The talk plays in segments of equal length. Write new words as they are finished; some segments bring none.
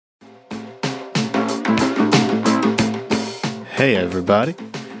Hey everybody,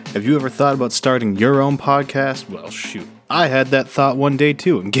 have you ever thought about starting your own podcast? Well shoot, I had that thought one day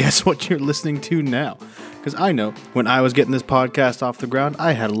too, and guess what you're listening to now? Because I know, when I was getting this podcast off the ground,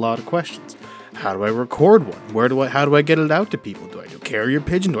 I had a lot of questions. How do I record one? How do I get it out to people? Do I do carrier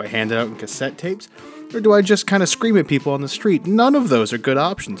pigeon? Do I hand it out in cassette tapes? Or do I just kind of scream at people on the street? None of those are good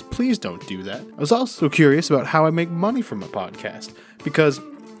options. Please don't do that. I was also curious about how I make money from a podcast, because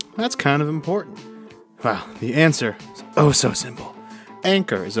that's kind of important. Well, the answer is oh so simple.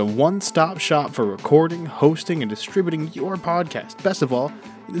 Anchor is a one-stop shop for recording, hosting, and distributing your podcast. Best of all,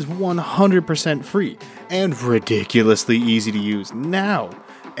 it is 100% free and ridiculously easy to use. Now,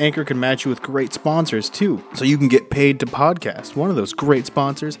 Anchor can match you with great sponsors too, so you can get paid to podcast. One of those great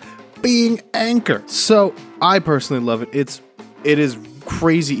sponsors being Anchor. So, I personally love it. It is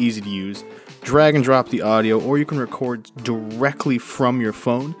crazy easy to use. Drag and drop the audio, or you can record directly from your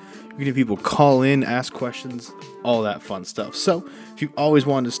phone. You can have people call in, ask questions, all that fun stuff. So, if you've always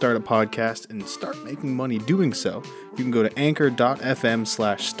wanted to start a podcast and start making money doing so, you can go to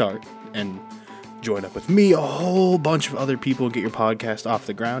anchor.fm/start and join up with me, a whole bunch of other people, get your podcast off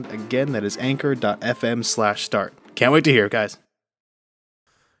the ground. Again, that is anchor.fm/start. Can't wait to hear it, guys.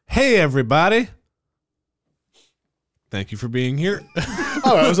 Hey, everybody. Thank you for being here.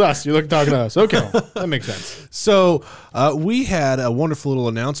 Oh, that was us. You're talking to us. Okay, that makes sense. So we had a wonderful little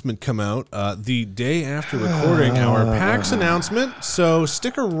announcement come out the day after recording our PAX announcement. So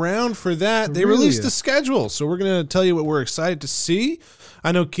stick around for that. They released the schedule. So we're going to tell you what we're excited to see.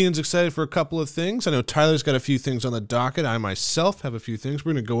 I know Keenan's excited for a couple of things. I know Tyler's got a few things on the docket. I myself have a few things.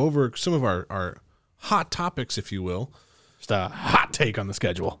 We're going to go over some of our hot topics, if you will. Just a hot take on the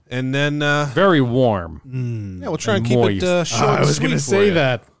schedule. And then... very warm. Yeah, we'll try and keep it short I was going to say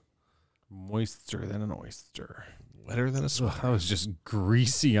that. Moister than an oyster. Wetter than a sweater. That was just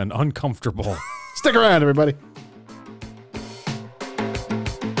greasy and uncomfortable. Stick around, everybody.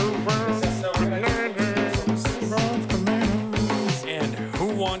 And who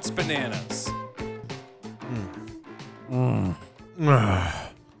wants bananas?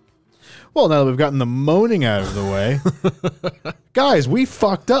 Well, now that we've gotten the moaning out of the way, guys, we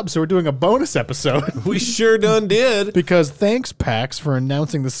fucked up, so we're doing a bonus episode. We sure done did. Because thanks, PAX, for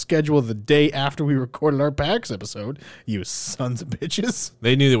announcing the schedule the day after we recorded our PAX episode. You sons of bitches.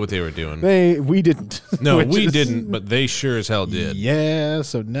 They knew what they were doing. We didn't. No, we didn't, but they sure as hell did. Yeah,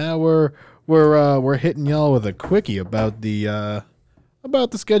 so now we're hitting y'all with a quickie about the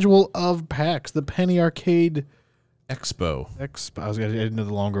schedule of PAX, the Penny Arcade Expo. I was going to add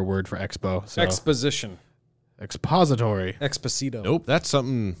another longer word for expo. So. Exposition. Expository. Exposito. Nope, that's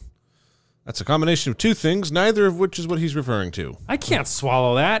a combination of two things, neither of which is what he's referring to. I can't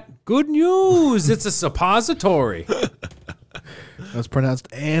swallow that. Good news. It's a suppository. That's pronounced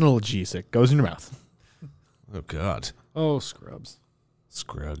analgesic. Goes in your mouth. Oh, God. Oh, scrubs.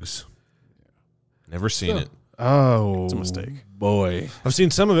 Scruggs. Never seen it. Oh. It's a mistake. Boy. I've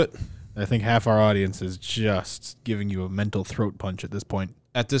seen some of it. I think half our audience is just giving you a mental throat punch at this point.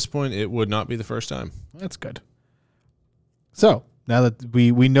 At this point, it would not be the first time. That's good. So, now that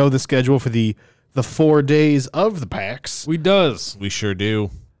we know the schedule for the 4 days of the PAX. We does. We sure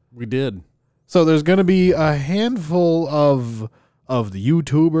do. We did. So there's going to be a handful of the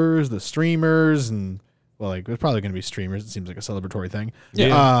YouTubers, the streamers, and, well, like, there's probably going to be streamers. It seems like a celebratory thing.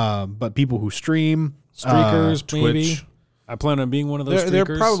 Yeah. But people who stream. Streakers, maybe. Twitch. I plan on being one of those streakers.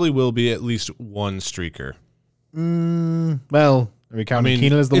 There probably will be at least one streaker. Well, are we counting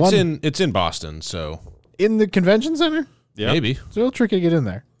Keenan as the one? It's in Boston, so. In the convention center? Yep. Maybe. It's a little tricky to get in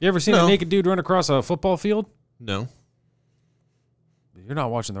there. You ever seen a naked dude run across a football field? No. You're not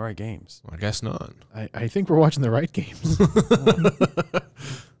watching the right games. I guess not. I think we're watching the right games.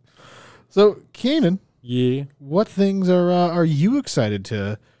 So, Keenan. Yeah. What things are you excited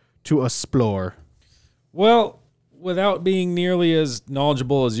to explore? Well, without being nearly as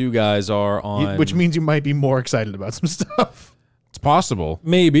knowledgeable as you guys are on... Which means you might be more excited about some stuff. It's possible.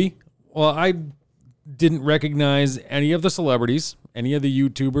 Maybe. Well, I didn't recognize any of the celebrities, any of the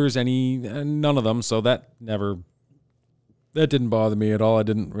YouTubers, none of them, so that didn't bother me at all. I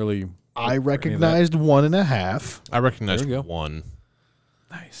didn't really... I recognized 1.5. I recognized There you go. one.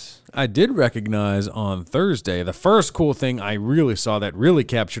 Nice. I did recognize on Thursday, the first cool thing I really saw that really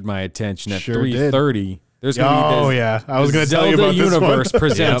captured my attention at Sure 3:30. There's going to be this yeah. I was going to tell Zelda you about this Universe one.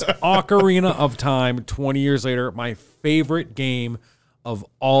 presents Ocarina of Time 20 years later, my favorite game of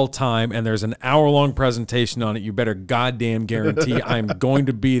all time, and there's an hour-long presentation on it. You better goddamn guarantee I'm going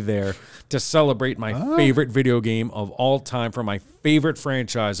to be there to celebrate my favorite video game of all time for my favorite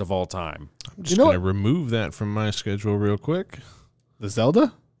franchise of all time. I'm just going to remove that from my schedule real quick. The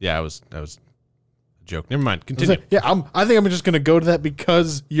Zelda? Yeah, I joke. Never mind. Continue. Yeah, I think I'm just gonna go to that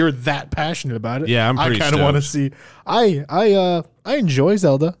because you're that passionate about it. Yeah, I'm pretty I kind of want to see. I enjoy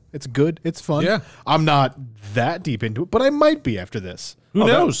Zelda. It's good. It's fun. Yeah. I'm not that deep into it, but I might be after this. Who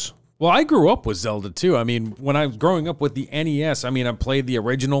knows? Well, I grew up with Zelda too. I mean, when I was growing up with the NES, I mean, I played the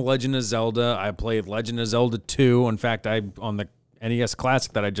original Legend of Zelda. I played Legend of Zelda 2. In fact, on the NES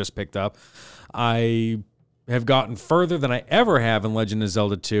Classic that I just picked up, I have gotten further than I ever have in Legend of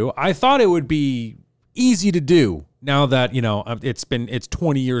Zelda 2. I thought it would be easy to do. Now that, it's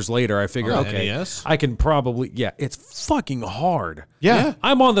 20 years later, I figured, okay, NES? I can probably, it's fucking hard. Yeah.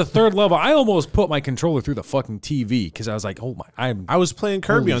 I'm on the 3rd level. I almost put my controller through the fucking TV because I was like, oh my, I was playing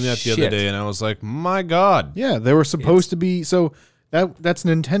Kirby Holy on that the other shit. day, and I was like, my God. Yeah, they were supposed to be. So that's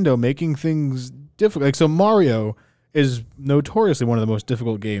Nintendo making things difficult. Like, so Mario is notoriously one of the most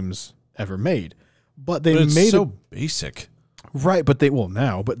difficult games ever made, but they But made it's so it basic, right. But they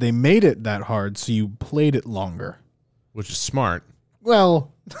made it that hard, so you played it longer. which is smart,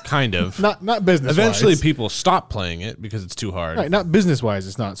 Well, kind of. not business. Eventually, people stop playing it because it's too hard. right? Not business wise.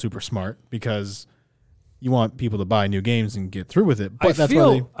 It's not super smart because you want people to buy new games and get through with it. But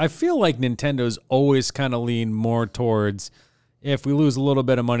I feel like Nintendo's always kind of lean more towards, if we lose a little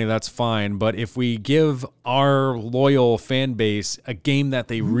bit of money, that's fine. But if we give our loyal fan base a game that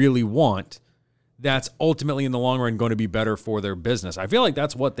they really want, that's ultimately in the long run going to be better for their business. I feel like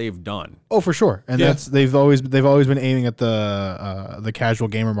that's what they've done. Oh, for sure, and they've always been aiming at the casual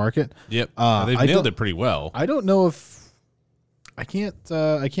gamer market. Yep, I they've nailed don't- it pretty well. I don't know if I can't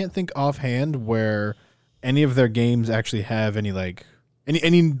think offhand where any of their games actually have any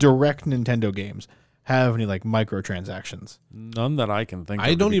any direct Nintendo games have any microtransactions. None that I can think of.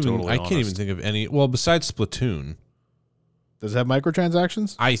 I can't even think of any. Well, besides Splatoon, Does it have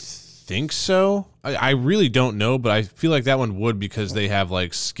microtransactions? I think so. I really don't know, but I feel like that one would because they have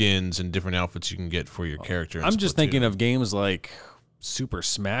skins and different outfits you can get for your character. in I'm just Splatoon. thinking of games like Super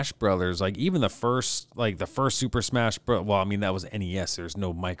Smash Brothers, like even the first Super Smash Bros. Well, I mean that was NES. There's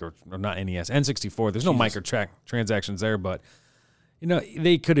no not NES, N64. There's no transactions there, but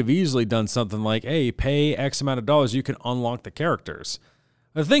they could have easily done something like, hey, pay X amount of dollars, you can unlock the characters.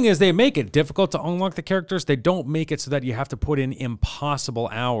 The thing is, they make it difficult to unlock the characters. They don't make it so that you have to put in impossible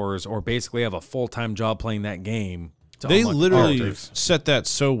hours or basically have a full-time job playing that game. They unlock the literally characters. set that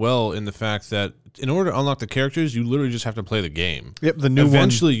so well in the fact that in order to unlock the characters, you literally just have to play the game. Yep, the new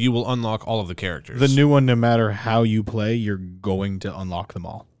Eventually, you will unlock all of the characters. The new one, no matter how you play, you're going to unlock them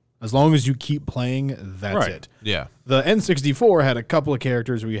all. As long as you keep playing, that's it. Yeah. The N64 had a couple of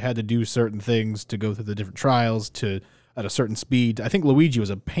characters where you had to do certain things to go through the different trials at a certain speed. I think Luigi was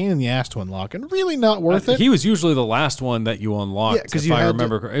a pain in the ass to unlock and really not worth it. He was usually the last one that you unlocked. Yeah, 'cause if you I had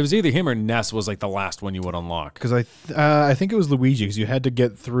remember, it was either him or Ness was the last one you would unlock. Because I think it was Luigi because you had to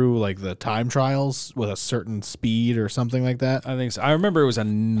get through the time trials with a certain speed or something like that. I think so. I remember it was a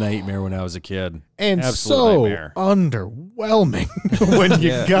nightmare when I was a kid. And Absolute so nightmare. underwhelming when you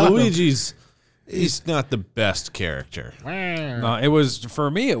got him. Luigi's he's not the best character. No, it was for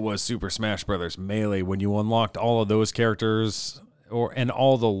me. It was Super Smash Brothers Melee when you unlocked all of those characters, and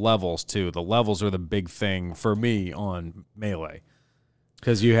all the levels too. The levels are the big thing for me on Melee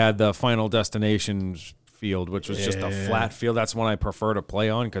because you had the Final Destination field, which was just a flat field. That's one I prefer to play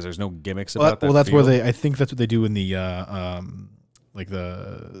on because there's no gimmicks about that. Well, that's field. where I think that's what they do in the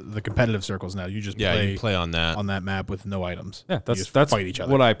the competitive circles now. You just You play on that. on that map with no items. Yeah, You that's just that's fight each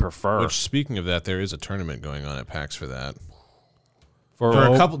other. what I prefer. Which, speaking of that, there is a tournament going on at PAX for that. For For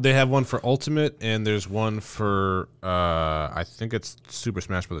a couple, they have one for Ultimate, and there's one for I think it's Super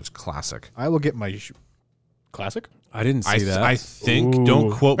Smash Brothers Classic. I will get my classic. I didn't see that. I think. Ooh.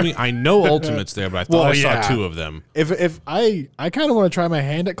 Don't quote me. I know Ultimate's there, but I thought Well, I yeah. saw two of them. If I kind of want to try my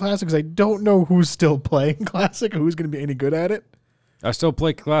hand at classic because I don't know who's still playing classic, who's going to be any good at it. I still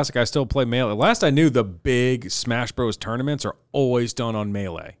play Classic. I still play Melee. Last I knew, the big Smash Bros. Tournaments are always done on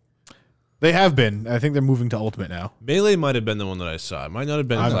Melee. They have been. I think they're moving to Ultimate now. Melee might have been the one that I saw. It might not have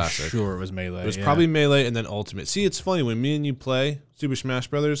been I'm Classic. sure it was Melee. It was probably Melee and then Ultimate. See, it's funny when me and you play Super Smash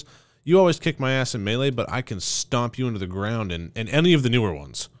Brothers. You always kick my ass in Melee, but I can stomp you into the ground in any of the newer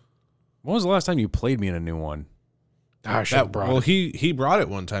ones. When was the last time you played me in a new one? I should have brought Well, it. he brought it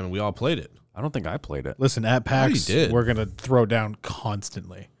one time and we all played it. I don't think I played it. Listen, at PAX, he did. we're going to throw down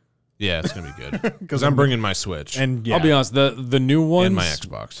constantly. Yeah, it's gonna be good because I'm bringing my Switch And yeah, I'll be honest, the new ones, and my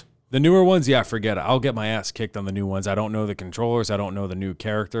Xbox. the newer ones, yeah, forget it. I'll get my ass kicked on the new ones. I don't know the controllers. I don't know the new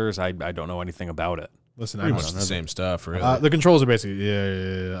characters. I don't know anything about it. listen, Pretty I much don't the know. same stuff, really. The controls are basically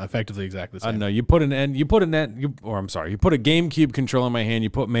effectively exactly the I same. don't know. You put you put a GameCube controller in my hand. You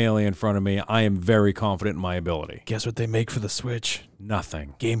put Melee in front of me. I am very confident in my ability. Guess what they make for the Switch?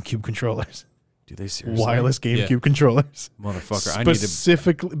 Nothing. GameCube controllers. Do they seriously? wireless GameCube controllers. Motherfucker, I need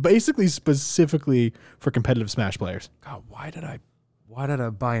to... Specifically for competitive Smash players. God, why did I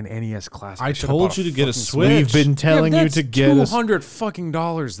buy an NES Classic? I told you to get a Switch. We've been telling you to get a... $200 fucking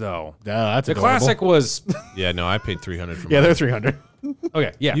though. That's The adorable. Classic was... Yeah, no, I paid $300 for mine. Yeah, they're $300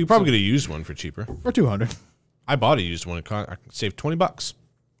 Okay, yeah. You probably get a used one for cheaper. for $200. I bought a used one. I saved $20.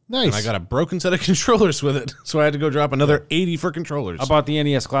 Nice. And I got a broken set of controllers with it, so I had to go drop another $80 for controllers. I bought the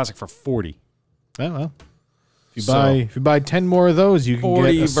NES Classic for $40. Well, if you buy 10 more of those, you can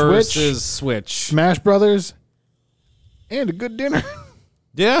 40 get a versus Switch. Smash Brothers, and a good dinner.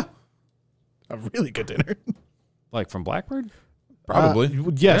 Yeah, A really good dinner. Like from Blackbird? probably.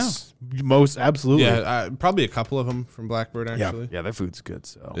 Yes, most absolutely. Yeah, probably a couple of them from Blackbird, actually. Yeah, their food's good.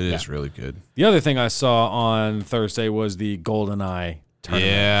 So It is really good. the other thing I saw on Thursday was the GoldenEye tournament.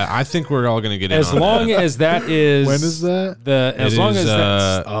 Yeah, I think we're all going to get in As on long that. as that is When is that? as It long is, as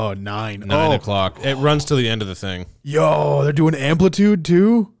that's 9. 9 o'clock. It runs till the end of the thing. Yo, they're doing Amplitude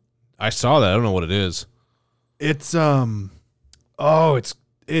too. I saw that. I don't know what it is. It's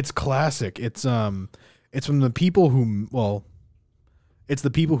it's classic. It's from the people who it's the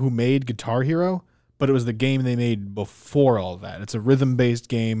people who made Guitar Hero, but it was the game they made before all of that. It's a rhythm-based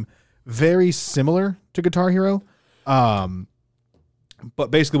game, very similar to Guitar Hero.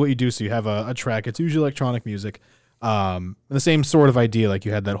 But basically what you do, so you have a track, it's usually electronic music. And the same sort of idea, like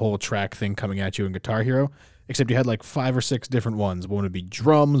you had that whole track thing coming at you in Guitar Hero, except you had like 5 or 6 different ones. One would be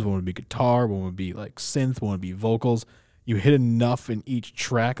drums, one would be guitar, one would be like synth, one would be vocals. You hit enough in each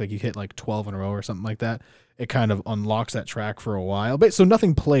track, like you hit like 12 in a row or something like that, it kind of unlocks that track for a while. But so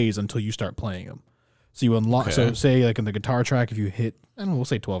nothing plays until you start playing them. So you unlock, so say like in the guitar track, if you hit, I don't know, we'll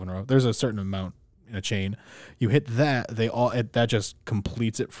say 12 in a row, there's a certain amount in a chain. You hit that, that just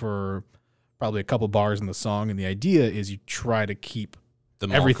completes it for probably a couple bars in the song. And the idea is you try to keep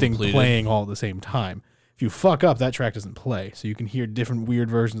everything playing all at the same time. If you fuck up, that track doesn't play. So you can hear different weird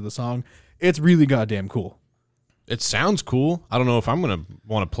versions of the song. It's really goddamn cool. It sounds cool. I don't know if I'm going to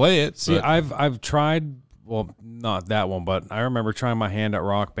want to play it. See, I've tried, well, not that one, but I remember trying my hand at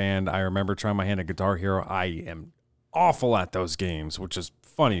Rock Band. I remember trying my hand at Guitar Hero. I am awful at those games, which is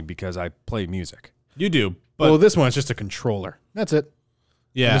funny because I play music. You do. But Well, this one's just a controller. That's it.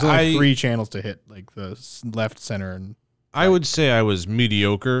 yeah, There's only 3 channels to hit, like the left, center, and I would say I was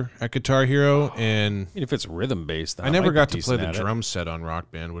mediocre at Guitar Hero, and I mean, if it's rhythm based, I never got to play the drum set on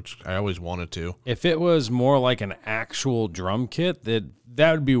Rock Band, which I always wanted to. If it was more like an actual drum kit,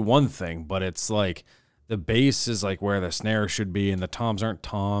 that would be one thing. But it's like the bass is like where the snare should be, and the toms aren't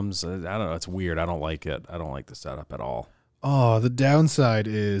toms. I don't know. It's weird. I don't like it. I don't like the setup at all. oh, the downside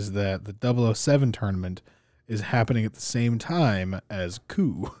is that the 007 tournament is happening at the same time as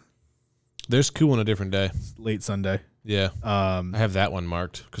Coup, There's Coup on a different day. late Sunday. Yeah. I have that one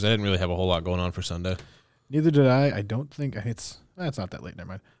marked because I didn't really have a whole lot going on for Sunday. Neither did I. I don't think it's not that late. Never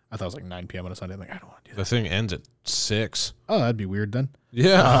mind. I thought it was like 9 p.m. on a Sunday. I'm like, I don't want to do that. The thing ends at 6. Oh, that'd be weird then.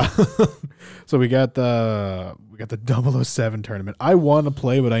 Yeah. So we got the 007 tournament. I want to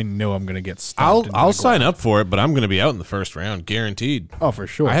play, but I know I'm gonna get stopped. I'll sign up for it, but I'm going to be out in the first round, guaranteed. Oh, for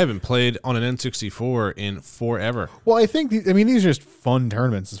sure. I haven't played on an N64 in forever. Well, I think these are just fun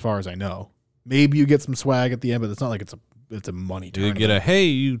tournaments as far as I know. Maybe you get some swag at the end, but it's not like it's a money You tournament. get a, hey,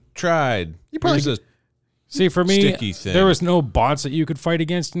 you tried. You probably Here's a See, for me, sticky thing. there was no bots that you could fight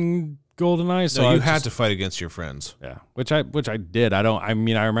against in GoldenEye. So No, I you was had just- to fight against your friends. Yeah, which I did. I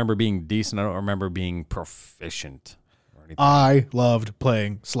remember being decent. I don't remember being proficient or anything. I loved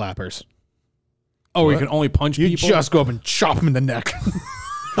playing slappers. Oh, you can only punch You people? just go up and chop them in the neck.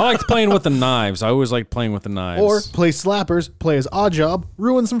 I liked playing with the knives. I always liked playing with the knives. Or play slappers, play as Oddjob,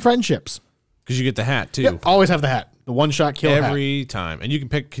 ruin some friendships. Because you get the hat, too. Yep, always have the hat. The one-shot kill hat. Every time. And you can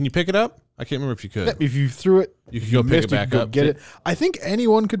pick, can you pick it up? I can't remember if you could. Yep, if you threw it, You could if go pick missed, it back you could go up. get it. I think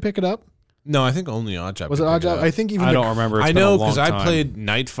anyone could pick it up. No, I think only Oddjob. Was it could pick Oddjob? up. I think even I the don't remember. It's I been a know long because I time. played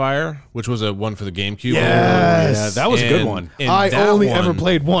Nightfire, which was a one for the GameCube. Yes. Yeah, that was a good And- one. and I that only one- ever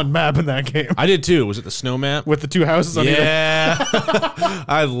played one map in that game I did too. Was it the snow map? with the 2 houses on either. Yeah.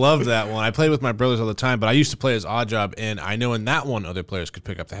 I loved that one. I played with my brothers all the time, but I used to play as Oddjob, and I know in that one other players could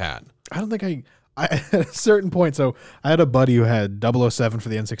pick up the hat. I don't think I at a certain point. So I had a buddy who had 007 for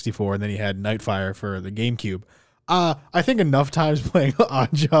the N64, and then he had Nightfire for the GameCube. I think enough times playing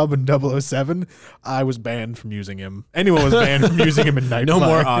Oddjob and 007, I was banned from using him. Anyone was banned from using him in Nightfire. No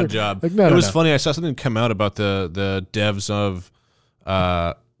more Oddjob. Like, no, it no, was no. funny. I saw something come out about the devs of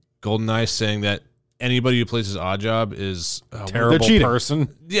GoldenEye saying that anybody who plays as Oddjob is Terrible They're cheating.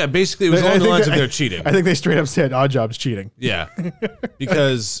 person. yeah, basically it was I along the think lines of that- they're cheating. I think they straight up said Oddjob's cheating. Yeah,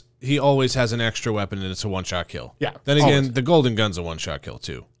 because he always has an extra weapon and it's a one-shot kill. Yeah, Then again, always. the golden gun's a one-shot kill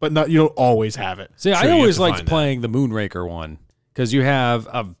too. But you don't always have it. See, True, I you always have to liked find playing the Moonraker one because you have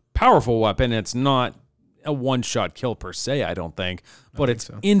a powerful weapon. It's not a one-shot kill per se, I don't think, but it's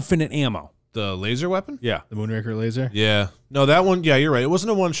infinite ammo. The laser weapon? Yeah. The Moonraker laser? Yeah. No, that one, yeah, you're right. It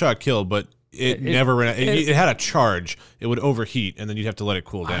wasn't a one-shot kill, but it never ran. It had a charge. It would overheat, and then you'd have to let it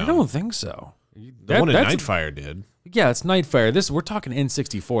cool down. I don't think so. The one in Nightfire did. Yeah, it's Nightfire. We're talking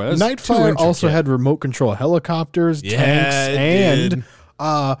N64. That's Nightfire also had remote control helicopters, tanks, and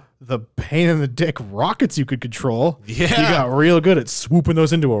the pain in the dick rockets you could control. Yeah. You got real good at swooping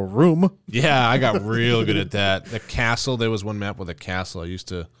those into a room. Yeah, I got real good at that. The castle, there was one map with a castle I used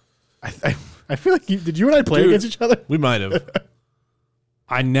to... I feel like did you and I play against each other? We might have.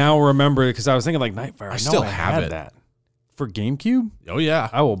 I now remember because I was thinking like Nightfire. I know still I have had it. that for GameCube. Oh, yeah.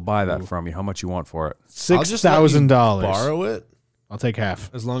 I will buy that from you. How much you want for it? $6,000. Borrow it I'll take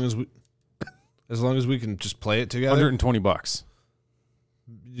half. as long as we can just play it together. $120.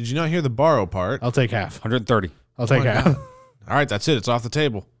 Did you not hear the borrow part? I'll take half. 130. I'll take half. All right, that's it. It's off the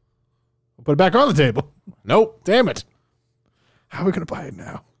table. I'll put it back on the table. Nope. Damn it. How are we going to buy it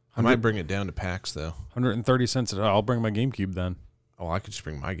now? I might bring it down to PAX, though. 130 cents. I'll bring my GameCube then. Oh, I could just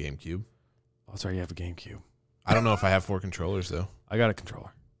bring my GameCube. Oh, sorry, you have a GameCube. I don't know if I have 4 controllers, though. I got a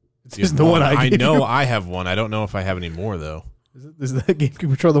controller. It's just the one I gave know you. I have one. I don't know if I have any more, though. Is the GameCube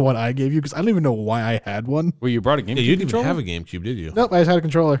controller the one I gave you? Because I don't even know why I had one. Well, you brought a GameCube Yeah, you didn't controller? even have a GameCube, did you? Nope, I just had a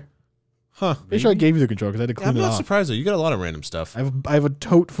controller. Huh. Pretty sure I gave you the controller because I had to Yeah, clean I'm it not off. surprised, though. You got a lot of random stuff. I have a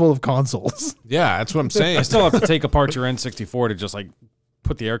tote full of consoles. Yeah, that's what I'm saying. I still have to take apart your N64 to just like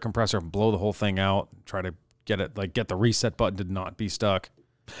put the air compressor and blow the whole thing out. Try to get it get the reset button to not be stuck.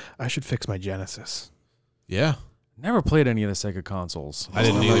 I should fix my Genesis. Yeah. Never played any of the Sega consoles. I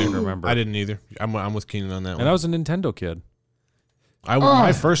didn't Still either. don't remember. I didn't either. I'm with Keenan on that one. And I was a Nintendo kid.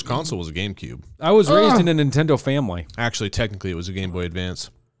 My first console was a GameCube. I was raised in a Nintendo family. Actually, technically, it was a Game Boy Advance.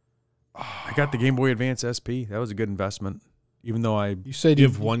 I got the Game Boy Advance SP. That was a good investment. Even though You said You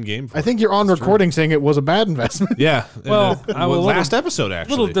have one game for I think you're on recording saying it was a bad investment. Yeah. Well, I was last episode, a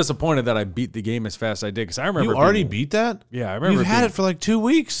actually. little disappointed that I beat the game as fast as I did because I remember You already beat that? Yeah, I remember. You've had it for like 2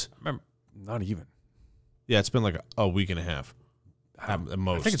 weeks. Not even. Yeah, it's been like a week and a half. At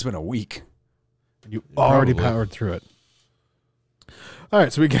most. I think it's been a week. You already Probably. powered through it. All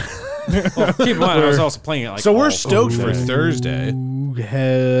right, so we got. Well, keep in mind, I was also playing it like So we're all stoked for day. Thursday. Ooh,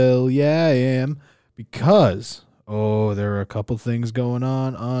 hell yeah, I am. Because, there are a couple things going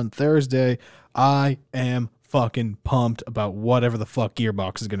on Thursday. I am fucking pumped about whatever the fuck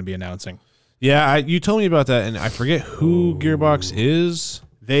Gearbox is going to be announcing. Yeah, you told me about that, and I forget who Gearbox is.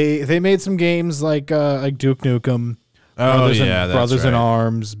 They made some games like Duke Nukem, Oh, yeah, that's Brothers in right.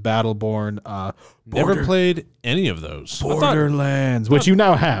 Arms, Battleborn, Never played any of those. Borderlands, which you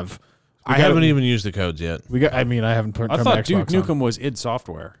now have. I haven't even used the codes yet. I haven't turned I my thought Xbox Duke on. Nukem was id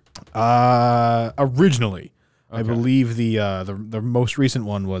Software. Originally, I believe the most recent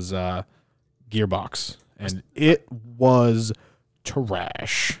one was Gearbox, and it was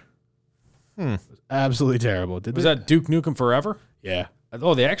trash. It was absolutely terrible. Was that Duke Nukem Forever? Yeah.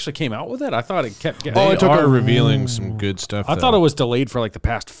 Oh, they actually came out with it? I thought it kept getting... They it took are a- revealing some good stuff. I thought it was delayed for like the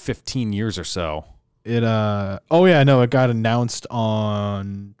past 15 years or so. It it got announced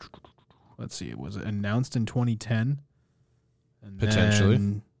on. Let's see, it was announced in 2010. And Potentially.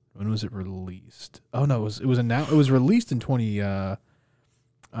 then- when was it released? Oh no, it was announced. It was released in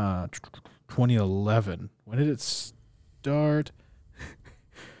 2011. When did it start?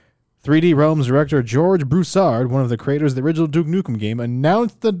 3D Realms director George Broussard, one of the creators of the original Duke Nukem game,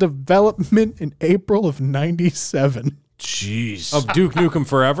 announced the development in April of '97. Jeez. Of Duke Nukem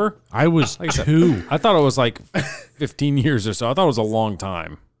Forever? I was Like I said, 2. I thought it was like 15 years or so. I thought it was a long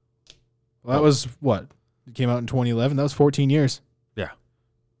time. Well, that was what? It came out in 2011. That was 14 years. Yeah.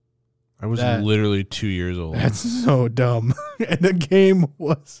 I was That- literally 2 years old. That's so dumb. And the game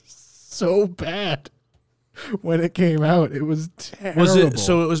was so bad when it came out. It was terrible. Was it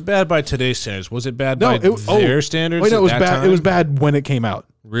so? It was bad by today's standards. Was it bad No, by it- their standards? Wait, no, at it was that bad. time? It was bad when it came out.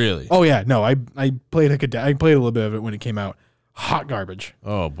 Really? Oh yeah, no, I played I played a little bit of it when it came out. Hot garbage.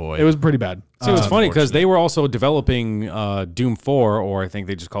 Oh boy. It was pretty bad. See, it's funny because they were also developing Doom 4, or I think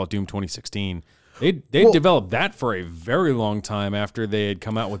they just call it Doom 2016. They developed that for a very long time after they had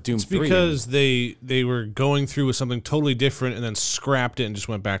come out with Doom 3. because they were going through with something totally different and then scrapped it and just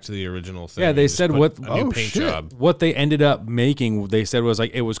went back to the original thing. Yeah, they and just said put what- a new Oh, paint shit. job. what they ended up making, they said was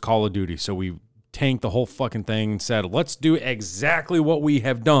like it was Call of Duty. So we tanked the whole fucking thing and said, let's do exactly what we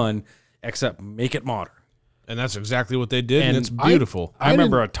have done, except make it modern. And that's exactly what they did, and it's I- beautiful. I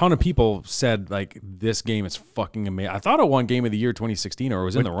remember a ton of people said, like, this game is fucking amazing. I thought it won Game of the Year 2016, or it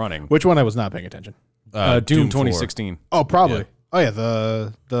was in the running. Which one I was not paying attention? Doom 4. 2016. Oh, probably. Yeah. Oh yeah,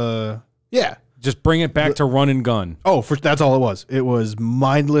 the yeah. Just bring it back to run and gun. Oh, that's all it was. It was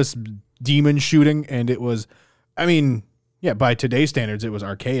mindless demon shooting, and it was, I mean, yeah, by today's standards, it was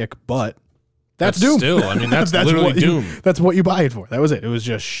archaic, but that's Doom. Still, I mean, that's literally what Doom. That's what you buy it for. That was it. It was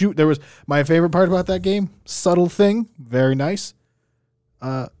just shoot. There was my favorite part about that game. Subtle thing, very nice.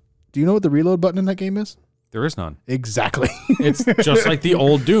 Do you know what the reload button in that game is? There is none. Exactly. It's just like the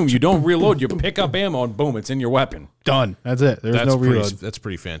old Doom. You don't reload. You pick up ammo and boom, it's in your weapon. Done. That's it. There's no reload. That's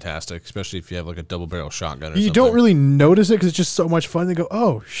pretty fantastic, especially if you have like a double barrel shotgun or You something. don't really notice it because it's just so much fun. They go,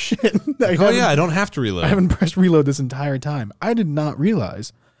 oh shit. I don't have to reload. I haven't pressed reload this entire time. I did not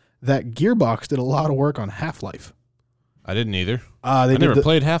realize that Gearbox did a lot of work on Half-Life. I didn't either. They I never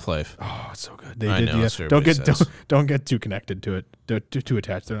played Half-Life. Oh, it's so good. I know, that's what everybody says. Don't get too connected to it. Too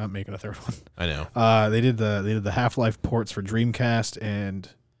attached. They're not making a third one. I know. They did the Half-Life ports for Dreamcast and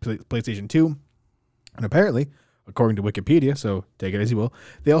PlayStation 2, and apparently, according to Wikipedia, so take it as you will,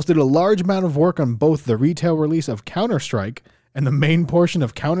 they also did a large amount of work on both the retail release of Counter-Strike and the main portion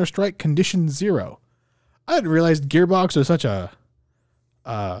of Counter-Strike Condition Zero. I didn't realize Gearbox was such a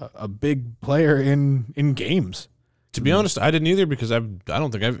big player in games. To be honest, I didn't either because I don't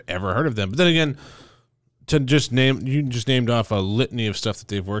think I've ever heard of them. But then again, you just named off a litany of stuff that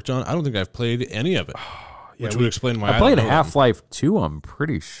they've worked on. I don't think I've played any of it, which would explain why I played don't know them. Half-Life 2, I'm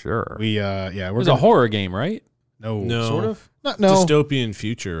pretty sure. It was a horror game, right? No, Sort of? no. Dystopian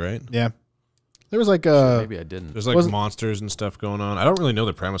future, right? Yeah, there was like Maybe I didn't. There's like monsters and stuff going on. I don't really know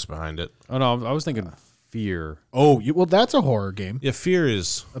the premise behind it. Oh, no, I was thinking Fear. Oh, well, that's a horror game. Yeah, Fear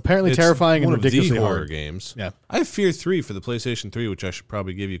is Apparently it's terrifying and one of the ridiculously horror hard. games. Yeah. I have Fear 3 for the PlayStation 3, which I should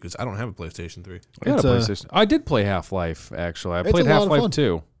probably give you because I don't have a PlayStation 3. I got It's a PlayStation. I did play Half-Life, actually. I It's played a lot of fun. Half-Life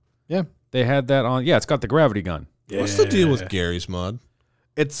 2. Yeah. They had that on. Yeah, it's got the gravity gun. What's the deal with Gary's mod?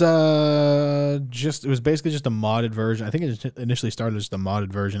 It's it was basically just a modded version. I think it initially started as just a modded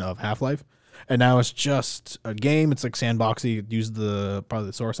version of Half-Life, and now it's just a game. It's like sandboxy. It uses probably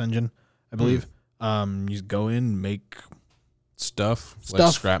the Source engine, I believe. You just go in, make Stuff.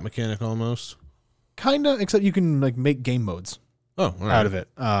 Like scrap mechanic almost. kind of, except you can like make game modes Oh, all right. out of it.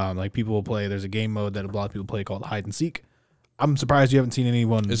 Like people will play. There's a game mode that a lot of people play called Hide and Seek. I'm surprised you haven't seen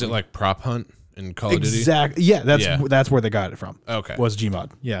anyone. Is it like Prop Hunt in Call of Duty? Exactly. Yeah, that's where they got it from. Okay. Was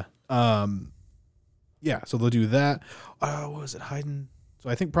Gmod. Yeah. Yeah, so they'll do that. What was it? Hiding. So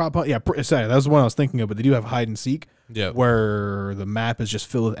I think Prop Hunt. Yeah, sorry, that was the one I was thinking of, but they do have Hide and Seek. Yeah. Where the map is just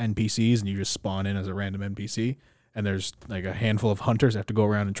filled with NPCs and you just spawn in as a random NPC. And there's like a handful of hunters that have to go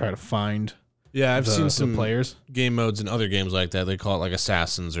around and try to find Yeah, I've seen the some players. game modes in other games like that. They call it like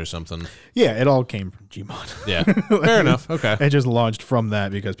Assassins or something. Yeah, it all came from Gmod. Yeah. Fair enough. Okay. It just launched from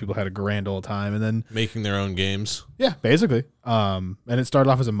that because people had a grand old time. And then, Making their own games. yeah, basically. And it started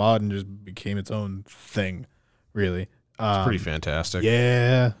off as a mod and just became its own thing, really. It's pretty fantastic.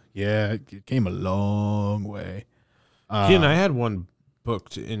 Yeah, it came a long way. Ken, I had one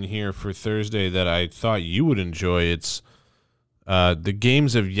booked in here for Thursday that I thought you would enjoy. It's the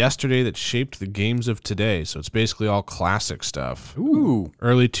games of yesterday that shaped the games of today. So it's basically all classic stuff. Ooh.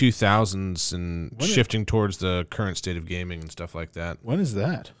 Early 2000s and shifting towards the current state of gaming and stuff like that. When is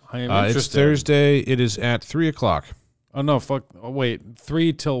that? I am It's interested. Thursday. It is at 3 o'clock. Oh, no, fuck. Oh, wait.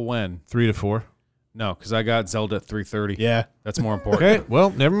 3 till when? 3 to 4. No, because I got Zelda at 3:30. Yeah, That's more important. Okay, well,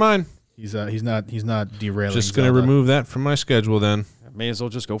 never mind. he's not derailing. Just going to Zelda. remove that from my schedule then. May as well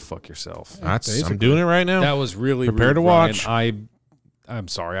just go fuck yourself. I'm doing it right now. That was really Prepare rude, to watch. Ryan. I'm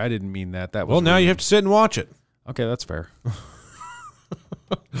sorry. I didn't mean that. That was Well, now rude. you have to sit and watch it. Okay, that's fair.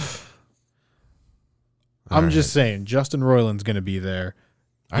 I'm just saying, Justin Roiland's going to be there.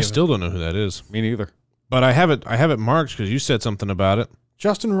 I still don't know who that is. Me neither. But I have it marked because you said something about it.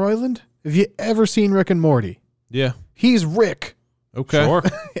 Justin Roiland? Have you ever seen Rick and Morty? Yeah. He's Rick Okay. Sure.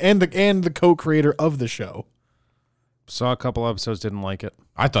 and the co-creator of the show. Saw a couple episodes, didn't like it.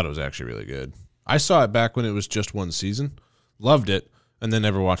 I thought it was actually really good. I saw it back when it was just one season, loved it, and then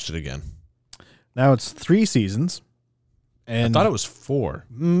never watched it again. Now it's 3 seasons, and I thought it was 4.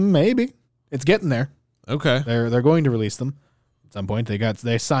 maybe it's getting there. Okay. They're going to release them at some point.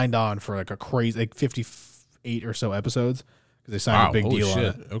 They signed on for like a crazy 58 or so episodes because they signed a big holy deal on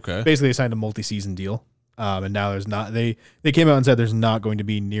shit. it. Okay. Basically, they signed a multi-season deal, and now there's not. They came out and said there's not going to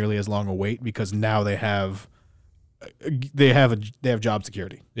be nearly as long a wait because now they have job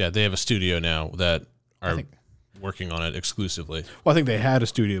security. Yeah, they have a studio now that are working on it exclusively. Well, I think they had a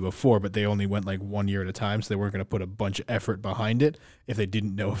studio before, but they only went like 1 year at a time, so they weren't going to put a bunch of effort behind it if they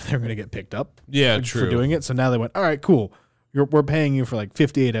didn't know if they were going to get picked up. Yeah, for true. doing it. So now they went, all right, cool. We're paying you for like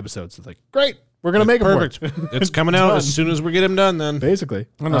 58 episodes. It's like, great. We're going to make it Perfect. work. It's coming out as soon as we get him done then. Basically.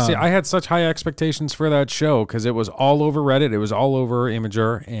 See, I had such high expectations for that show because it was all over Reddit. It was all over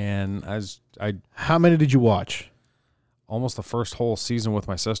Imager. And How many did you watch? almost the first whole season with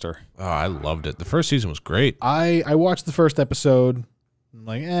my sister. Oh, I loved it. The first season was great. I watched the first episode. I'm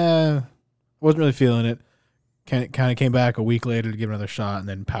like, wasn't really feeling it. Kind of came back a week later to give it another shot and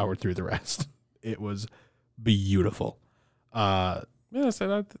then powered through the rest. It was beautiful. Yeah,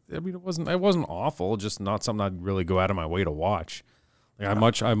 so I mean, it wasn't awful. Just not something I'd really go out of my way to watch. Like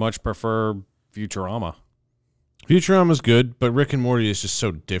I much prefer Futurama. Futurama's good, but Rick and Morty is just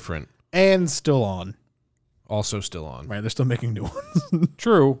so different. And still on. Also still on. Right, they're still making new ones.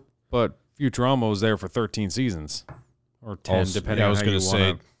 True, but Futurama was there for 13 seasons or 10, Also, depending I on was how gonna you say,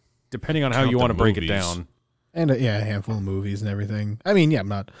 want to. Depending on how count you the want to break it movies. down. And a handful of movies and everything. I mean, yeah,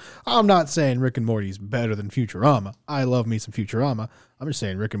 I'm not saying Rick and Morty's better than Futurama. I love me some Futurama. I'm just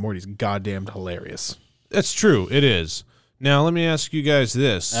saying Rick and Morty's goddamn hilarious. That's true. It is. Now, let me ask you guys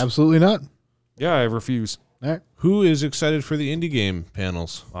this. Absolutely not. Yeah, I refuse. All right. Who is excited for the indie game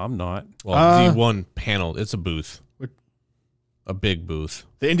panels? I'm not. Well, the one panel. It's a booth. What? A big booth.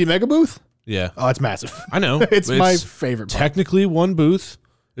 The Indie Mega Booth? Yeah. Oh, it's massive. I know. It's but my favorite part. Technically one booth.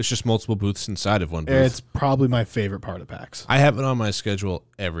 It's just multiple booths inside of one booth. It's probably my favorite part of PAX. I have it on my schedule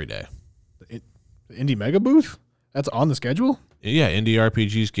every day. The Indie Mega Booth? That's on the schedule? Yeah, indie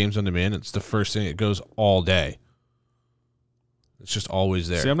RPGs, games on demand. It's the first thing. It goes all day. It's just always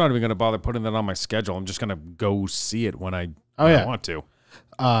there. See, I'm not even going to bother putting that on my schedule. I'm just going to go see it when I want to.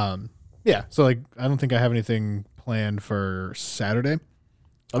 Yeah, so like I don't think I have anything planned for Saturday.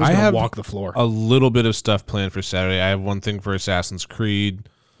 I'm just I gonna have walk the floor. a little bit of stuff planned for Saturday. I have one thing for Assassin's Creed.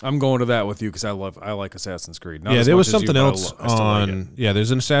 I'm going to that with you because I like Assassin's Creed. Not Yeah, as there much was as you, something but else I still like it. on. Yeah,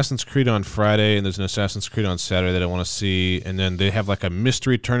 there's an Assassin's Creed on Friday, and there's an Assassin's Creed on Saturday that I want to see, and then they have like a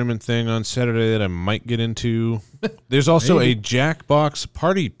mystery tournament thing on Saturday that I might get into. There's also a Jackbox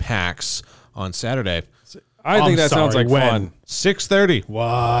Party PAX on Saturday, I think that sounds like when? fun. 6:30.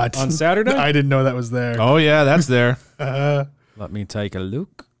 What? On Saturday? I didn't know that was there. Oh yeah, that's there. Let me take a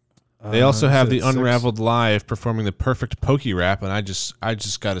look. They also have the is it 6? Unraveled Live performing the perfect Pokey Rap, and I just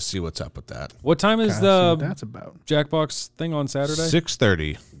got to see what's up with that. What time is Gotta see what the that's about. Jackbox thing on Saturday?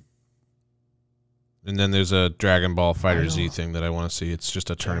 6:30. And then there's a Dragon Ball Fighter Z thing that I want to see. It's just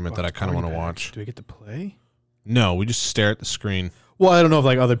a tournament that I kind of want to watch. Do we get to play? No, we just stare at the screen. Well, I don't know if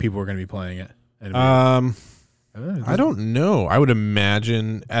like other people are going to be playing it. I don't know. I would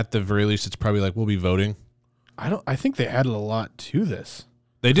imagine at the very least it's probably like we'll be voting. I think they added a lot to this.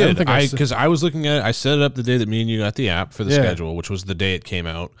 They don't did. think I Because I was looking at it. I set it up the day that me and you got the app for the Yeah. schedule, which was the day it came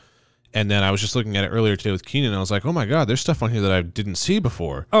out. And then I was just looking at it earlier today with Keenan, and I was like, oh my God, there's stuff on here that I didn't see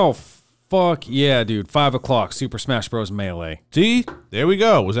before. Oh, fuck yeah, dude. 5 o'clock, Super Smash Bros. Melee. See? There we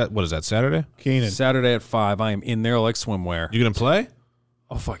go. What is that, Saturday? Keenan, Saturday at 5. I am in there like swimwear. You going to play?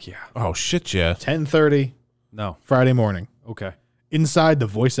 Oh, fuck yeah. Oh, shit, yeah. 10:30 No. Friday morning Okay. inside the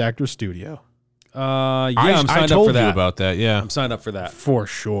voice actor studio Yeah, I I'm signed told up for that. you about that, yeah. I'm signed up for that. for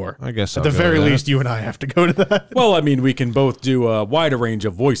sure. I guess At I'll the go very to that. least, you and I have to go to that. Well, I mean, we can both do a wider range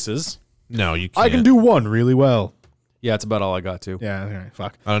of voices. No, you can't. I can do one really well. Yeah, that's about all I got to. Yeah, all right,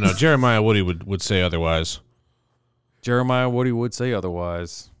 fuck. I don't know. Jeremiah Woody would say otherwise. Jeremiah Woody would say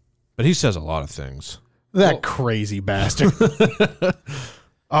otherwise. But he says a lot of things. That crazy bastard.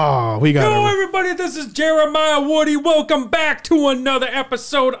 Oh, we got Hello, everybody. This is Jeremiah Woody. Welcome back to another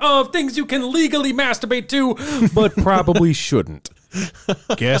episode of Things You Can Legally Masturbate To, but probably shouldn't.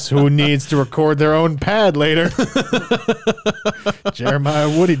 Guess who needs to record their own pad later? Jeremiah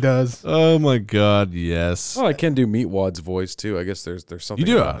Woody does. Oh my God, yes. Oh, I can do Meatwad's voice too. I guess there's something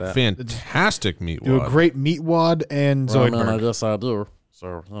You do about a that. fantastic meat Do wad. a great Meatwad and Zoidberg. guess I do.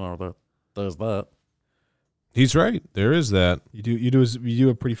 So there's that. He's right. There is that. You do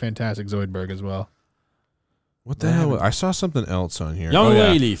a pretty fantastic Zoidberg as well. What the hell? I saw something else on here. Young Oh, yeah.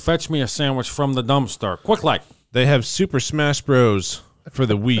 lady, fetch me a sandwich from the dumpster. Quick like. They have Super Smash Bros. For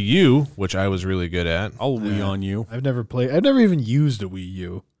the Wii U, which I was really good at. I'll wee on you. I've never even used a Wii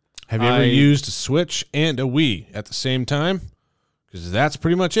U. Have you ever used a Switch and a Wii at the same time? Because that's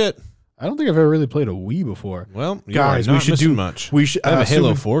pretty much it. I don't think I've ever really played a Wii before. Well, you guys, are we not should missing do much. We should I have a Halo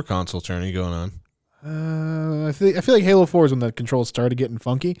assuming- 4 console tourney going on. I feel like Halo 4 is when the controls started getting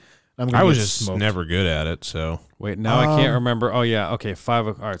funky. I was just never good at it, so Wait, now I can't remember. Oh yeah, okay, 5.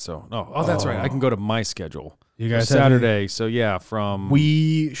 All right, so that's right. I can go to my schedule. You guys have Saturday. So yeah, from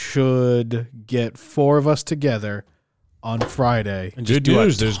we should get 4 of us together on Friday and just Good do a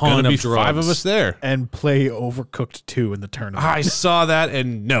news. There's going ton to be of 5 of drugs. us there. and play Overcooked 2 in the tournament. I saw that,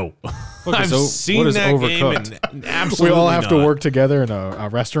 and no. What I've is seen that game, Overcooked? and We absolutely all have to not. work together in a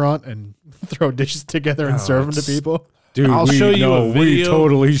restaurant and throw dishes together and serve them to people. Dude, I'll show you a video. We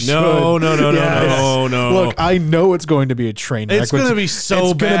totally should. No. Yes. No. Look, I know it's going to be a train wreck. It's gonna be so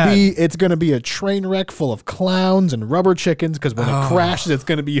it's bad. It's gonna be a train wreck full of clowns and rubber chickens. Because when it crashes, it's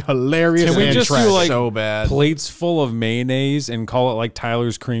gonna be hilarious. Can we and just do, tragic. like, so bad. plates full of mayonnaise and call it like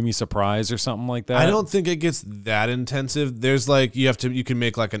Tyler's Creamy Surprise or something like that. I don't think it gets that intensive. There's like you can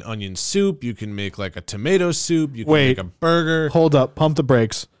make like an onion soup, you can make like a tomato soup, you can Wait. make a burger. Hold up, pump the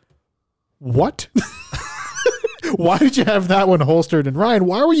brakes. What? Why did you have that one holstered? And Ryan,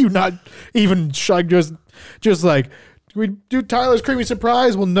 why were you not even shy? Just like, we do Tyler's Creamy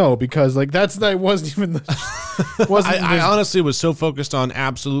Surprise? Well, no, because like that wasn't even the. Wasn't I honestly was so focused on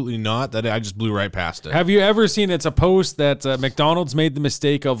absolutely not that I just blew right past it. Have you ever seen? It's a post that McDonald's made the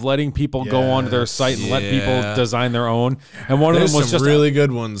mistake of letting people go onto their site and let people design their own. And one There's of them was some just really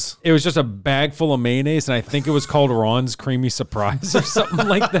good ones. it was just a bag full of mayonnaise, and I think it was called Ron's Creamy Surprise or something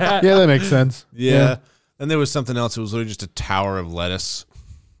like that. Yeah, that makes sense. Yeah. And there was something else. It was literally just a tower of lettuce.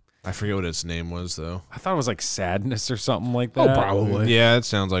 I forget what its name was though. I thought it was like Sadness or something like Oh, that. probably. Yeah, it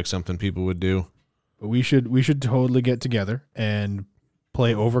sounds like something people would do. But we should totally get together and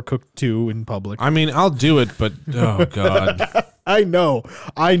play Overcooked 2 in public. I mean, I'll do it, but oh god, I know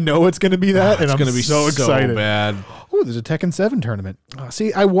it's going to be that, and it's I'm gonna be so excited. bad. Oh, there's a Tekken 7 tournament.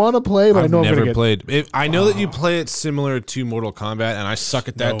 See, I want to play, but I know I'm never going to get. played. I know that you play it similar to Mortal Kombat, and I suck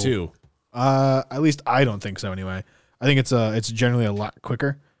at that No. too. At least I don't think so. Anyway, I think it's generally a lot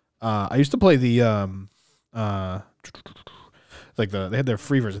quicker. I used to play the they had their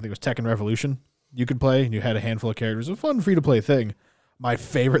free version. I think it was Tekken Revolution. You could play, and you had a handful of characters. It was a fun, free to play thing. My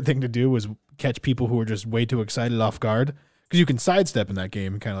favorite thing to do was catch people who were just way too excited off guard, because you can sidestep in that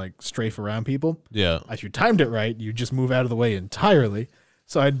game and kind of like strafe around people. Yeah. If you timed it right, you just move out of the way entirely.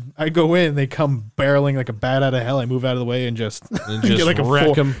 So I'd go in, they come barreling like a bat out of hell. I move out of the way and just, And just get like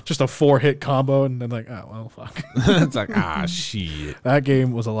wreck 'em. just a 4-hit combo, and then like, oh well, fuck. It's like, shit. That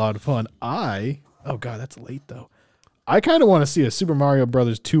game was a lot of fun. Oh god, that's late though. I kind of want to see a Super Mario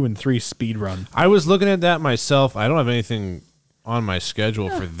Brothers 2 and 3 speed run. I was looking at that myself. I don't have anything on my schedule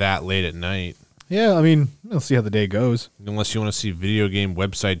for that late at night. Yeah, I mean, we'll see how the day goes. Unless you want to see video game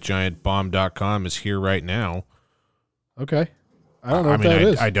website giantbomb.com is here right now. Okay. I don't know I what mean, that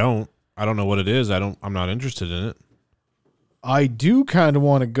is. I don't know what it is. I'm not interested in it. I do kind of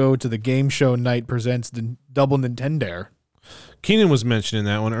want to go to the game show night presents the Double Nintendo. Keenan was mentioning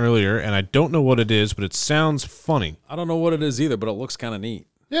that one earlier, and I don't know what it is, but it sounds funny. I don't know what it is either, but it looks kind of neat.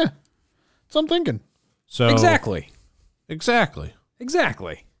 Yeah. So I'm thinking. So Exactly.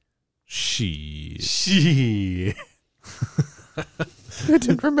 Exactly. She. I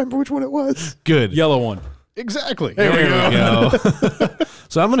didn't remember which one it was. Good. Yellow one. Exactly. There we go.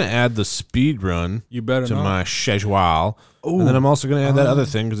 So I'm going to add the speed run You better to not. my schedule. And then I'm also going to add that other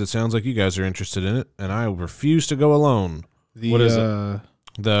thing because it sounds like you guys are interested in it, and I refuse to go alone. What is it?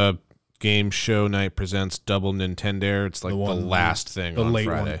 The game show night presents Double Nintendo. It's like the last thing The on late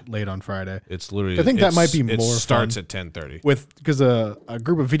Friday. one, late on Friday. It's literally. I think that might be It more starts fun. at 10:30. Because a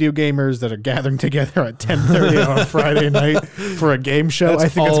group of video gamers that are gathering together at 10:30 on a Friday night for a game show. That's I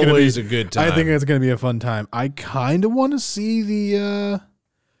think it's going to be always a good time. I think it's going to be a fun time. I kind of want to see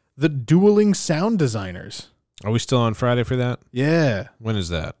the dueling sound designers. Are we still on Friday for that? Yeah, When is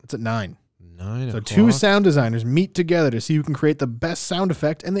that? it's at 9. 9 So o'clock? 2 sound designers meet together to see who can create the best sound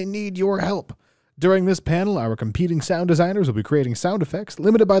effect, and they need your help. During this panel, our competing sound designers will be creating sound effects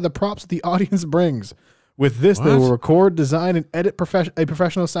limited by the props the audience brings. With this, they will What? record, design, and edit a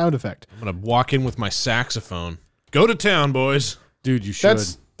professional sound effect. I'm gonna walk in with my saxophone. Go to town, boys. Dude, you should.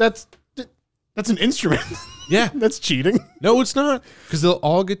 That's an instrument. Yeah. That's cheating. No, it's not, because they'll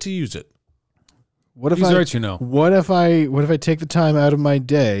all get to use it. What if He's I right, you know. What if I take the time out of my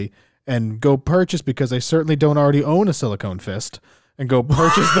day and go purchase, because I certainly don't already own a silicone fist, and go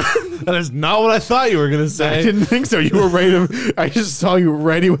purchase the That is not what I thought you were gonna I say. didn't think so. You were ready to, I just saw you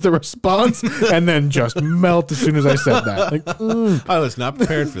ready with the response and then just melt as soon as I said that. Like, I was not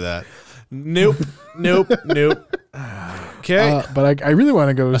prepared for that. Nope. Okay. but I really want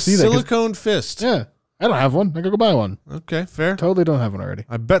to go see that. 'Cause- Silicone fist. Yeah. I don't have one. I gotta go buy one. Okay, fair. Totally don't have one already.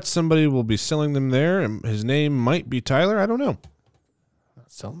 I bet somebody will be selling them there, and his name might be Tyler. I don't know.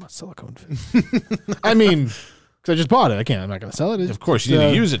 Sell my silicone fist. I mean, because I just bought it. I'm not gonna sell it. Of course, you need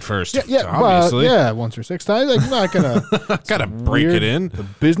to use it first. Yeah, obviously. yeah, once or 6 times. I'm not gonna Gotta break weird- it in. The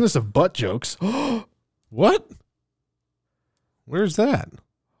business of butt jokes. What? Where's that?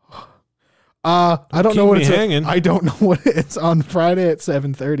 I don't know what it's hanging. I don't know what it's on Friday at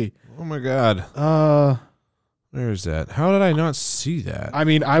 7:30. Oh my God. Where is that? How did I not see that? I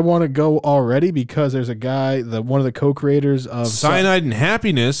mean, I want to go already because there's a guy, one of the co-creators of Cyanide and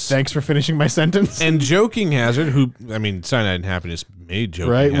Happiness. Thanks for finishing my sentence. And Joking Hazard, who, I mean, Cyanide and Happiness made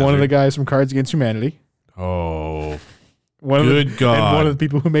Joking right, Hazard. one of the guys from Cards Against Humanity. Oh, God. God. And one of the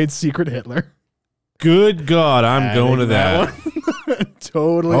people who made Secret Hitler. Good God, I'm going to that. one.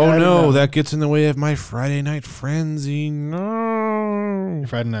 Totally. Oh, no, that gets in the way of my Friday Night Frenzy. No.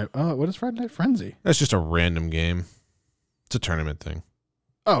 Friday Night. Oh, what is Friday Night Frenzy? That's just a random game. It's a tournament thing.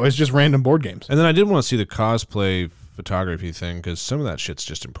 Oh, it's just random board games. And then I did want to see the cosplay photography thing because some of that shit's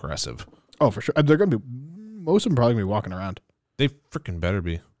just impressive. Oh, for sure. They're going to be, most of them probably going to be walking around. They freaking better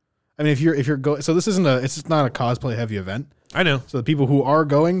be. I mean, if you're going, so this isn't it's not a cosplay heavy event. I know. So the people who are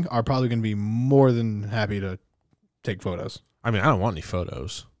going are probably going to be more than happy to take photos. I mean, I don't want any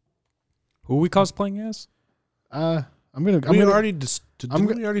photos. Who are we cosplaying as? Didn't we already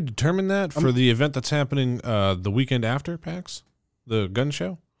determine that for the event that's happening the weekend after PAX, the gun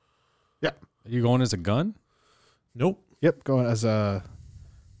show? Yeah. Are you going as a gun? Nope. Yep. Going as a.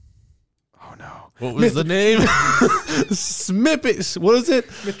 Oh no. What was the name? Snippets. What is it?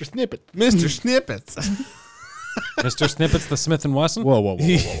 Mr. Snippet. Mr. Snippets. Mr. Snippets, the Smith & Wesson?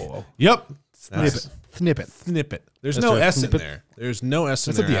 Whoa. Yep. Snippet. There's Mr. no S Snippet. in there. There's no S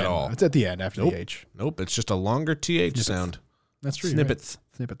in It's at there the at end. all. It's at the end after the H. Nope. It's just a longer TH sound. That's true. Snippets.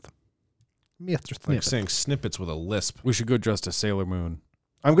 Right. Snippet. Mr. Snippet. Like saying snippets with a lisp. We should go dressed as Sailor Moon.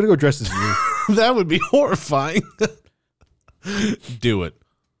 I'm going to go dressed as you. That would be horrifying. Do it.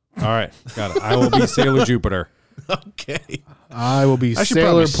 All right. Got it. I will be Sailor Jupiter. Okay. I will be I should Sailor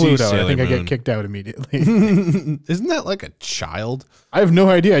probably see Pluto. I Sailor think I Moon. get kicked out immediately. Isn't that like a child? I have no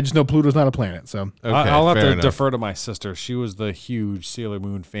idea. I just know Pluto's not a planet. So Okay, I'll have fair to enough. defer to my sister. She was the huge Sailor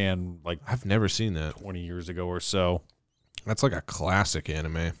Moon fan like I've never seen that. 20 years ago or so. That's like a classic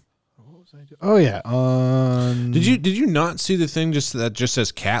anime. oh yeah. Did you not see the thing that just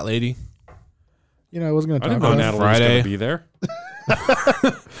says Cat Lady? You know, I wasn't going I to didn't talk know about it. Natalie was Friday. going to be there.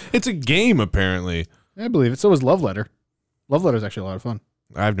 It's a game apparently. I believe it. So was Love Letter. Love Letter is actually a lot of fun.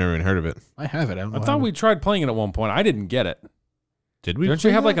 I've never even heard of it. I have it. I don't know. I thought how. we tried playing it at one point. I didn't get it. Did we? Don't you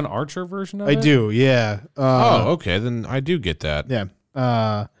play have that? like an Archer version of I it? do. Yeah. Oh, okay. Then I do get that. Yeah.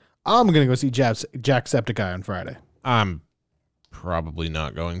 I'm gonna go see Jacksepticeye on Friday. I'm probably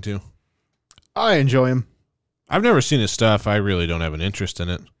not going to. I enjoy him. I've never seen his stuff. I really don't have an interest in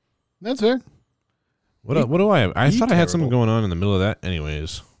it. That's fair. What do I have? I He's thought I had something terrible. going on in the middle of that.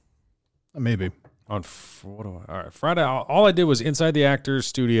 Anyways. Maybe. All right, Friday. All I did was Inside the Actors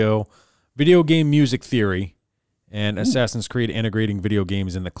Studio, video game music theory, and Assassin's Creed integrating video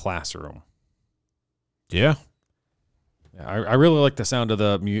games in the classroom. Yeah. Yeah, I really like the sound of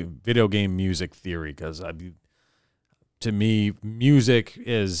the video game music theory because to me, music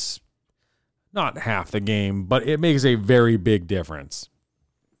is not half the game, but it makes a very big difference.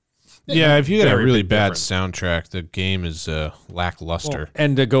 Yeah, if you got a Very really big bad difference. soundtrack, the game is lackluster.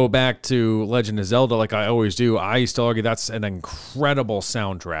 And to go back to Legend of Zelda, like I always do, I still argue that's an incredible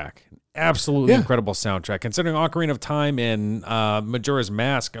soundtrack. Absolutely incredible soundtrack. Considering Ocarina of Time and Majora's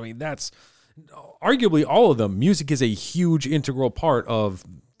Mask, I mean, that's arguably all of them. Music is a huge integral part of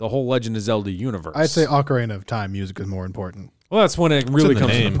the whole Legend of Zelda universe. I'd say Ocarina of Time music is more important. Well, that's when it really in the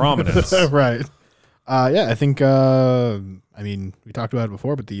comes name. into prominence. Right. Yeah, I think, I mean, we talked about it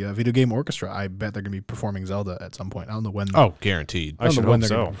before, but the video game orchestra, I bet they're going to be performing Zelda at some point. I don't know when. Oh, guaranteed. I don't should know when hope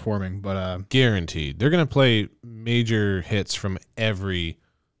they're going so. to be performing, but Guaranteed. They're going to play major hits from every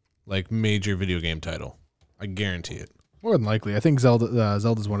major video game title. I guarantee it. more than likely. I think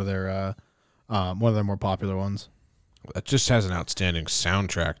Zelda's one of their more popular ones. It just has an outstanding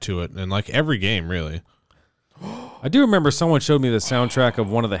soundtrack to it, and like every game, really. I do remember someone showed me the soundtrack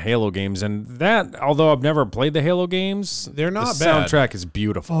of one of the Halo games, and that, although I've never played the Halo games, They're not the bad. soundtrack is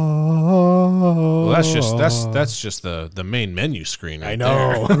beautiful. Well, that's just the main menu screen. Right I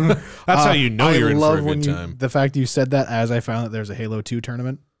know. there. That's how you know I you're in for love a when good time. the fact you said that as I found that there's a Halo 2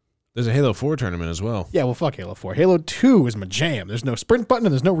 tournament. There's a Halo 4 tournament as well. Yeah, well, fuck Halo 4. Halo 2 is my jam. There's no sprint button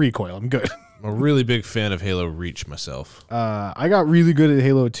and there's no recoil. I'm good. I'm a really big fan of Halo Reach myself. I got really good at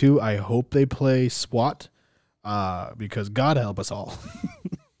Halo 2. I hope they play SWAT because God help us all.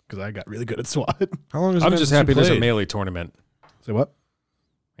 Because I got really good at SWAT. How long has it I'm been just since happy you there's a played? melee tournament. So what?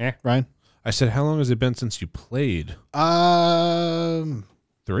 Ryan? I said, how long has it been since you played? 3?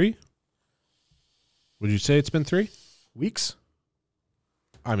 Would you say it's been 3? Weeks?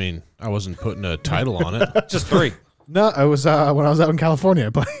 I mean, I wasn't putting a title on it. Just 3. No, I was when I was out in California. I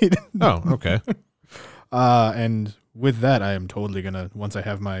played. Oh, okay. And with that, I am totally gonna, once I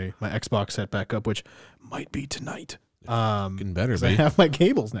have my Xbox set back up, which might be tonight. Getting better, 'cause I baby. have my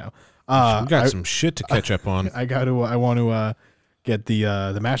cables now. We got some shit to catch up on. I want to get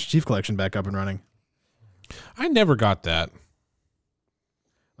the Master Chief Collection back up and running. I never got that.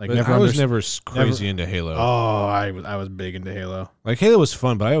 Like But I was never crazy into Halo. Oh, I was big into Halo. Like, Halo was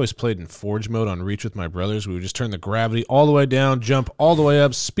fun, but I always played in Forge mode on Reach with my brothers. We would just turn the gravity all the way down, jump all the way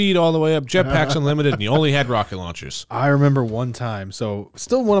up, speed all the way up, jetpacks unlimited, and you only had rocket launchers. I remember one time. So,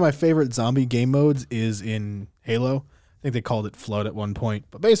 still one of my favorite zombie game modes is in Halo. I think they called it Flood at one point.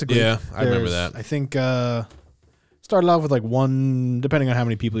 But basically, Yeah, I remember that. I think started off with like one, depending on how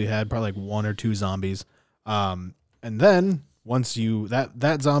many people you had, probably like 1 or 2 zombies. And then once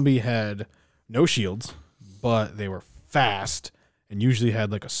that zombie had no shields, but they were fast and usually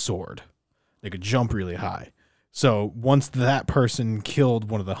had like a sword. They could jump really high. So once that person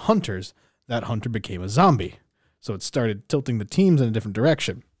killed one of the hunters, that hunter became a zombie. So it started tilting the teams in a different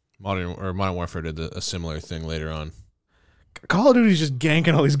direction. Modern Warfare did a similar thing later on. Call of Duty's just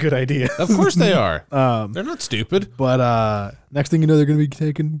ganking all these good ideas. Of course they are. They're not stupid. But next thing you know, they're going to be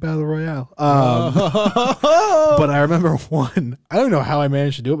taking Battle Royale. But I remember one. I don't know how I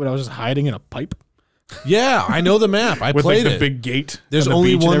managed to do it, but I was just hiding in a pipe Yeah, I know the map. I with like played the it. big gate. There's and the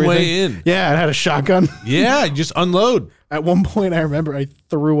only beach and one way everything. in. Yeah, it had a shotgun. Yeah, you just unload. At one point, I remember I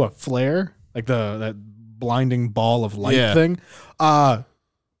threw a flare, like that blinding ball of light thing.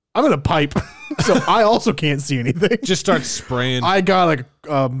 I'm in a pipe, so I also can't see anything. Just start spraying. I got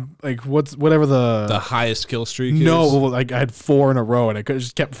whatever the highest kill streak no, is. like I had 4 in a row, and I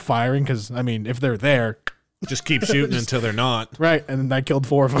just kept firing because I mean, if they're there, Just keep shooting until they're not. right? And then I killed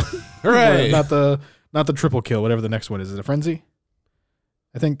 4 of them. Hooray! not the triple kill, whatever the next one is. Is it a frenzy?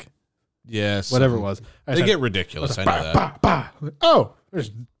 I think Yes. whatever it was. I They said, get ridiculous. I know bah, that. bah, bah. Oh, there's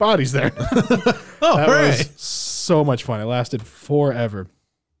bodies there. Oh, That hooray. was so much fun. It lasted forever.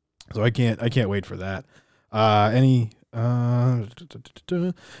 So I can't wait for that. Y'all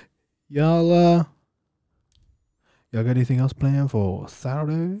got anything else planned for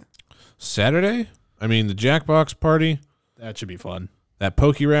Saturday? Saturday? I mean, the Jackbox party, That should be fun. that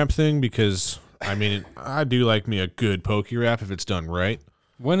pokey rap thing, because, I mean, I do like me a good pokey rap if it's done right.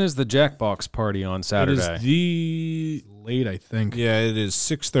 When is the Jackbox party on It Saturday? is the... Late, I think. Yeah, it is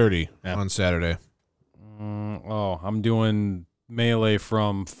 6:30 on Saturday. I'm doing Melee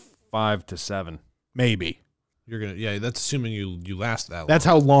from 5 to 7. Maybe. You're gonna... Yeah, that's assuming you last that long. That's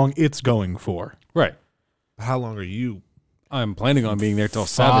how long it's going for. Right. How long are you? I'm planning on being there till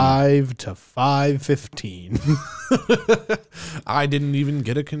 7. 5 to 5:15. I didn't even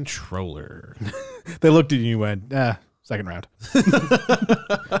get a controller. They looked at you and went, second round.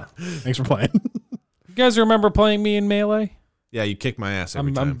 Thanks for playing. You guys remember playing me in Melee? Yeah, you kick my ass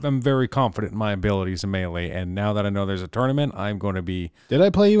every time. I'm very confident in my abilities in Melee, and now that I know there's a tournament, I'm going to be... Did I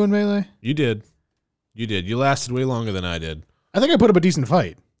play you in Melee? You did. You did. You lasted way longer than I did. I think I put up a decent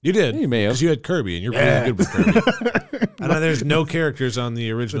fight. You did. You may have. Because you had Kirby, and you're really good with Kirby. I know there's no characters on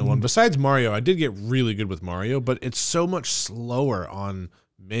the original one. Besides Mario, I did get really good with Mario, but it's so much slower on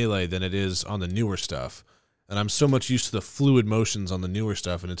Melee than it is on the newer stuff. And I'm so much used to the fluid motions on the newer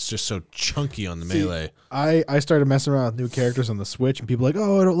stuff, and it's just so chunky on the Melee. I started messing around with new characters on the Switch, and people are like,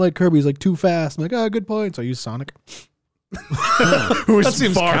 oh, I don't like Kirby. He's like too fast. I'm like, oh, good point. So I use Sonic. Who's That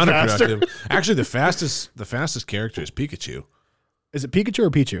seems far faster. counterproductive. Actually, the fastest character is Pikachu. Is it Pikachu or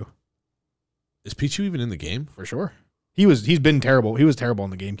Pichu? Is Pichu even in the game? For sure. He's been terrible. He was terrible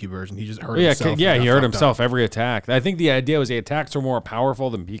in the GameCube version. He just hurt himself. Yeah, and he got hurt fucked himself up. every attack. I think the idea was the attacks were more powerful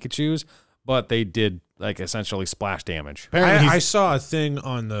than Pikachu's, but they did like essentially splash damage. Apparently I he's- saw a thing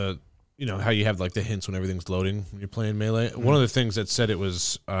on the, you know, how you have like the hints when everything's loading when you're playing Melee. One of the things that said it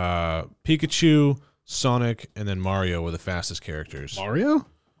was Pikachu, Sonic, and then Mario were the fastest characters. Mario?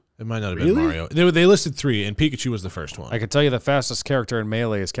 It might not have Really? been Mario. They listed 3, and Pikachu was the first one. I could tell you the fastest character in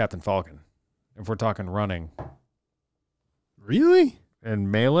Melee is Captain Falcon. If we're talking running. Really?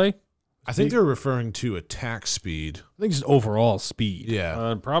 In Melee? I think they're referring to attack speed. I think just overall speed.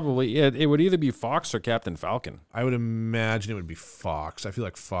 Yeah. Probably. It would either be Fox or Captain Falcon. I would imagine it would be Fox. I feel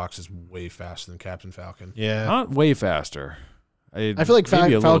like Fox is way faster than Captain Falcon. Yeah. Not way faster. I feel like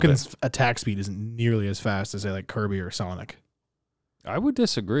maybe a little Falcon's bit. attack speed isn't nearly as fast as, say, like Kirby or Sonic. I would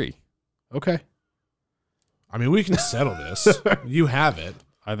disagree. Okay. I mean, we can settle this. You have it.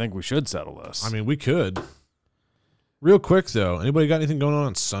 I think we should settle this. I mean, we could. Real quick, though, anybody got anything going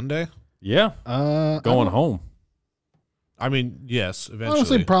on Sunday? yeah, going home. I mean, yes, eventually.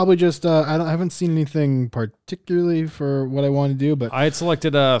 Honestly, probably just I haven't seen anything particularly for what I want to do, but I had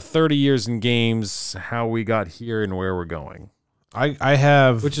selected 30 years in games, how we got here and where we're going, I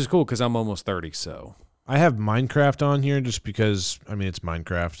have which is cool because I'm almost 30. So I have Minecraft on here just because, I mean, it's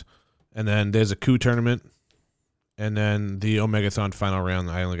Minecraft. And then there's a coup tournament. And then the Omegathon final round.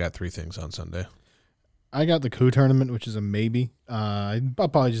 I only got 3 things on Sunday. I got the coup tournament, which is a maybe. I'll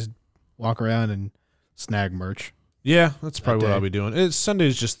probably just walk around and snag merch. Yeah, that's probably what I'll be doing.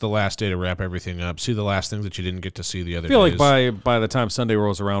 Sunday's just the last day to wrap everything up. See the last things that you didn't get to see the other days. I feel like by the time Sunday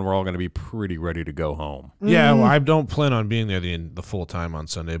rolls around, we're all going to be pretty ready to go home. Yeah, well, I don't plan on being there the full time on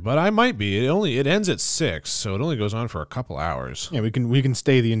Sunday, but I might be. It ends at 6, so it only goes on for a couple hours. Yeah, we can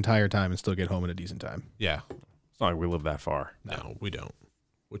stay the entire time and still get home at a decent time. Yeah. It's not like we live that far. No, we don't,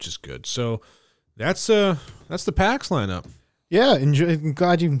 which is good. So that's the PAX lineup. Yeah, I'm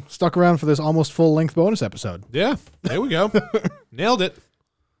glad you stuck around for this almost full-length bonus episode. Yeah, there we go. Nailed it.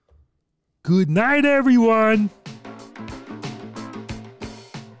 Good night, everyone.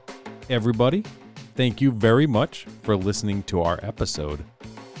 Everybody, thank you very much for listening to our episode.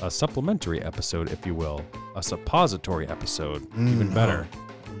 A supplementary episode, if you will. A suppository episode, even better.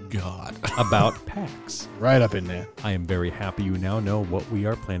 God. About PAX. Right up in there. I am very happy you now know what we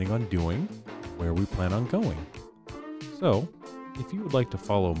are planning on doing, where we plan on going. So, if you would like to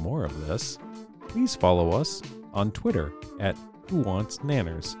follow more of this, please follow us on Twitter at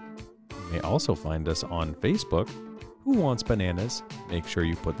WhoWantsNanners. You may also find us on Facebook, Who Wants Bananas. Make sure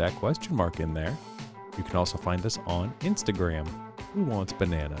you put that question mark in there. You can also find us on Instagram, Who Wants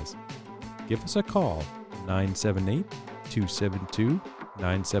Bananas. Give us a call,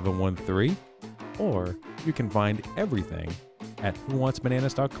 978-272-9713, or you can find everything at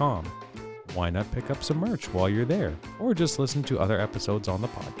whowantsbananas.com. Why not pick up some merch while you're there, or just listen to other episodes on the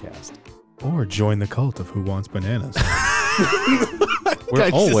podcast? Or join the cult of Who Wants Bananas.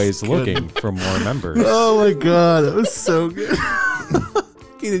 We're always looking for more members. Oh my God, that was so good.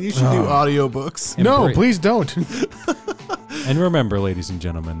 Keenan, you should do audiobooks. No, please don't. And remember, ladies and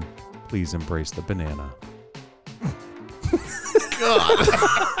gentlemen, please embrace the banana.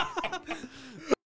 God.